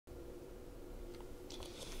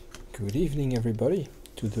Good evening everybody.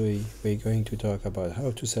 Today we're going to talk about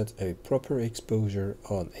how to set a proper exposure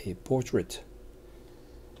on a portrait.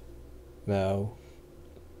 Now,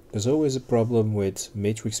 there's always a problem with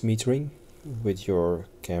matrix metering with your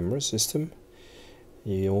camera system.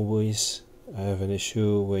 You always have an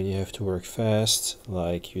issue when you have to work fast,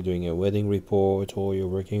 like you're doing a wedding report or you're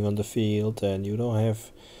working on the field and you don't have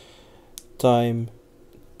time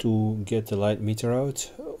to get the light meter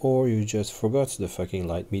out, or you just forgot the fucking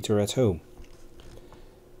light meter at home.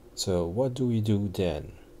 So what do we do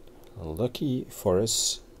then? Lucky for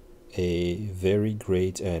us, a very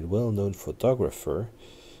great and well-known photographer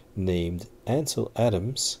named Ansel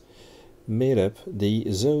Adams made up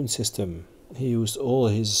the zone system. He used all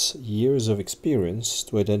his years of experience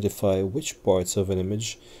to identify which parts of an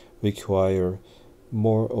image require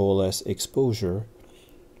more or less exposure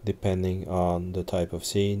depending on the type of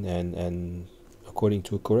scene and according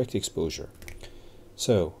to correct exposure.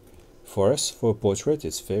 So for us, for a portrait,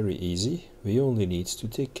 it's very easy. We only need to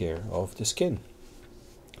take care of the skin.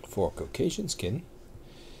 For Caucasian skin,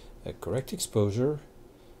 a correct exposure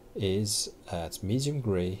is at medium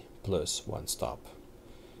gray plus 1 stop.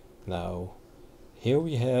 Now here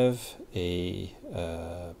we have a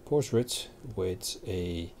portrait with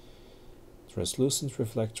a translucent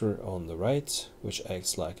reflector on the right, which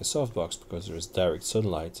acts like a softbox because there is direct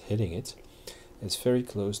sunlight hitting it. It's very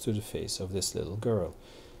close to the face of this little girl.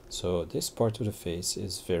 So this part of the face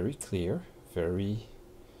is very clear, very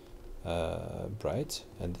bright,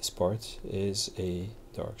 and this part is a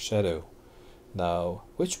dark shadow. Now,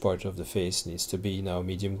 which part of the face needs to be now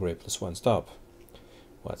medium gray plus 1 stop?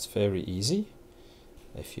 Well, it's very easy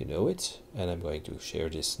if you know it, and I'm going to share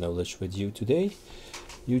this knowledge with you today.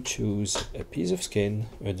 You choose a piece of skin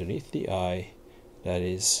underneath the eye that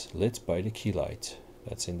is lit by the key light.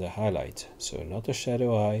 That's in the highlight. So not the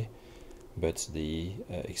shadow eye, but the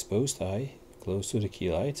exposed eye close to the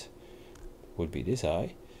key light would be this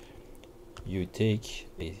eye. You take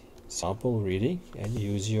a sample reading and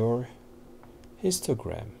use your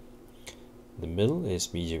histogram. The middle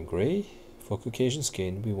is medium gray. For Caucasian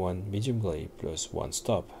skin, we want medium gray plus 1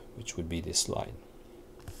 stop, which would be this line.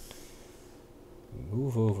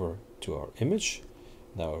 Move over to our image.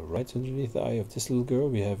 Now right underneath the eye of this little girl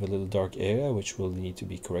we have a little dark area which will need to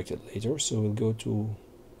be corrected later, so we'll go to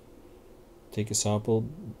take a sample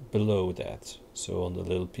below that, so on the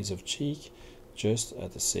little piece of cheek, just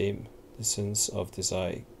at the same distance of this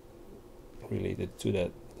eye related to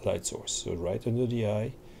that light source. So right under the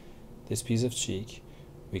eye, this piece of cheek,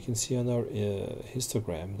 we can see on our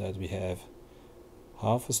histogram that we have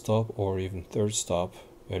half a stop or even third stop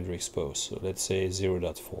underexposed. So let's say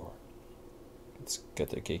 0.4. Let's cut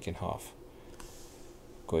the cake in half.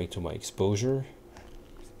 Going to my exposure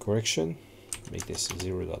correction, make this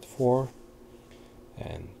 0.4,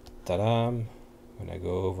 and ta-da! When I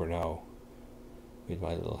go over now with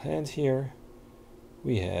my little hand here,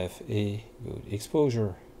 we have a good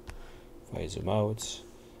exposure. If I zoom out,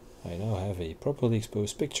 I now have a properly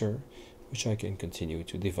exposed picture which I can continue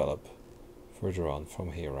to develop further on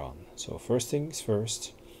from here on. So first things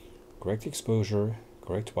first, correct exposure,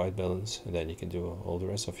 correct white balance, and then you can do all the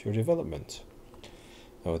rest of your development.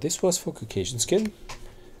 Now this was for Caucasian skin.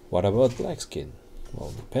 What about black skin?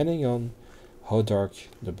 Well, depending on how dark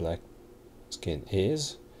the black skin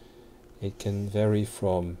is, it can vary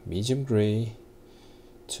from medium gray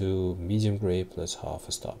to medium gray plus half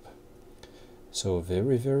a stop. So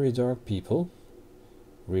very dark people,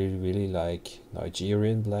 really like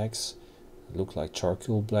Nigerian blacks, look like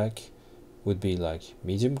charcoal black, would be like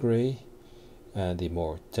medium gray, and the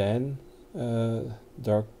more tan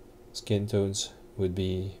dark skin tones would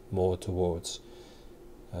be more towards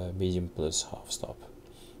medium plus half stop.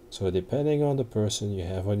 So depending on the person you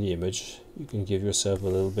have on the image, you can give yourself a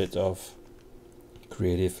little bit of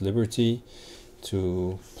creative liberty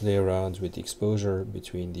to play around with the exposure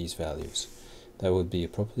between these values. That would be a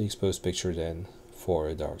properly exposed picture then for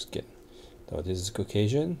a dark skin. Now this is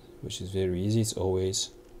Caucasian, which is very easy. It's always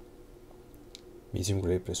medium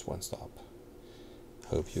gray plus 1 stop.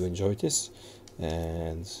 Hope you enjoyed this,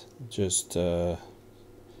 and just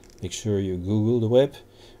make sure you Google the web,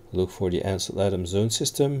 look for the Ansel Adams zone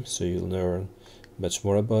system, so you'll learn much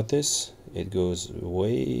more about this. It goes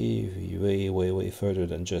way further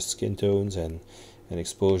than just skin tones and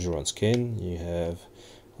exposure on skin. You have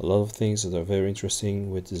a lot of things that are very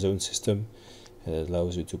interesting with the zone system, and it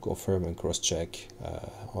allows you to confirm and cross-check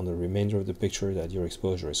on the remainder of the picture that your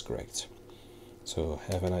exposure is correct. So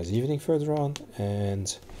have a nice evening further on,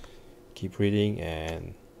 and keep reading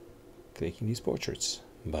and clicking these portraits.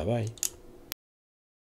 Bye bye.